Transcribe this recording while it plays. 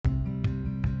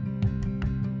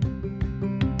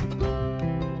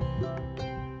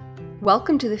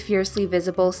Welcome to the Fiercely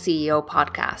Visible CEO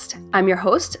podcast. I'm your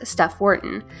host, Steph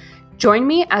Wharton. Join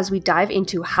me as we dive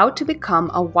into how to become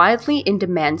a wildly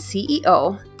in-demand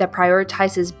CEO that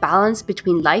prioritizes balance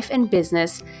between life and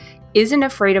business, isn't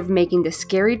afraid of making the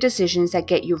scary decisions that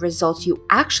get you results you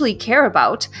actually care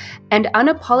about, and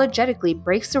unapologetically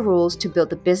breaks the rules to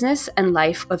build the business and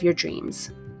life of your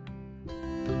dreams.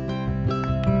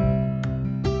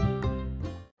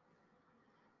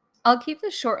 I'll keep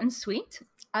this short and sweet.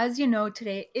 As you know,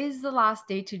 today is the last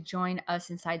day to join us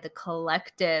inside the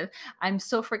collective. I'm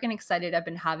so freaking excited. I've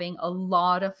been having a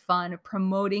lot of fun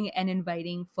promoting and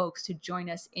inviting folks to join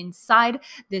us inside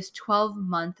this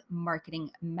 12-month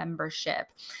marketing membership.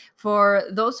 For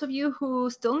those of you who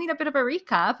still need a bit of a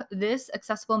recap, this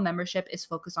accessible membership is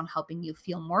focused on helping you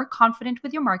feel more confident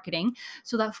with your marketing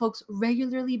so that folks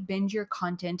regularly binge your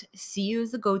content, see you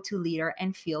as the go-to leader,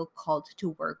 and feel called to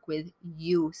work with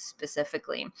you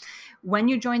specifically. When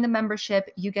you join the membership,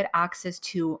 you get access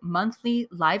to monthly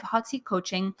live hot seat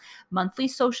coaching, monthly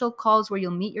social calls where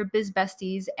you'll meet your biz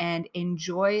besties and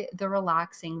enjoy the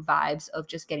relaxing vibes of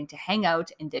just getting to hang out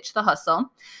and ditch the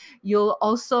hustle. You'll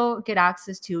also get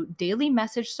access to daily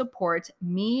message support,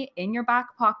 me in your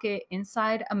back pocket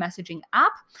inside a messaging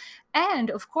app,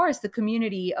 and of course, the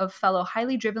community of fellow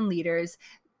highly driven leaders.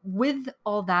 With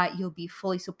all that, you'll be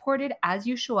fully supported as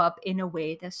you show up in a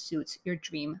way that suits your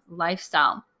dream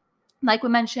lifestyle. Like we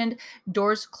mentioned,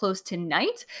 doors close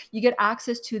tonight. You get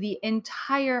access to the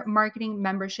entire marketing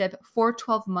membership for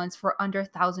 12 months for under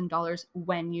 $1,000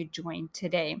 when you join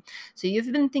today. So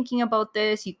you've been thinking about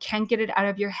this, you can't get it out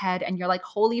of your head, and you're like,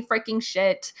 holy freaking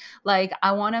shit. Like,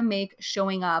 I want to make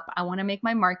showing up, I want to make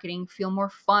my marketing feel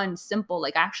more fun, simple.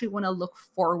 Like, I actually want to look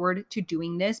forward to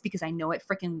doing this because I know it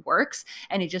freaking works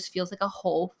and it just feels like a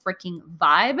whole freaking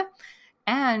vibe.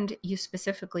 And you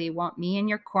specifically want me in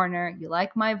your corner, you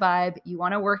like my vibe, you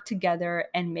want to work together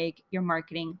and make your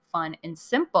marketing fun and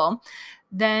simple,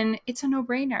 then it's a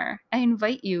no-brainer. I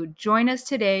invite you, join us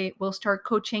today. We'll start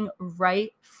coaching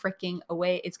right freaking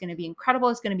away. It's going to be incredible.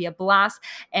 It's going to be a blast.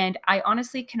 And I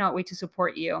honestly cannot wait to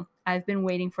support you. I've been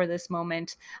waiting for this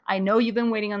moment. I know you've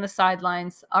been waiting on the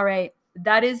sidelines. All right,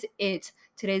 that is it.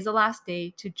 Today's the last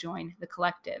day to join the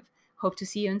collective. Hope to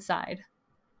see you inside.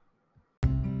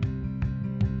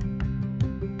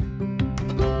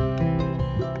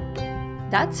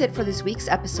 That's it for this week's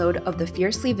episode of the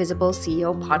Fiercely Visible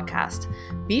CEO podcast.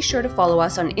 Be sure to follow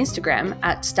us on Instagram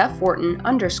at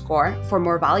StephWharton_ for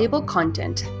more valuable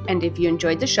content. And if you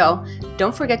enjoyed the show,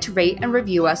 don't forget to rate and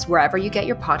review us wherever you get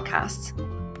your podcasts.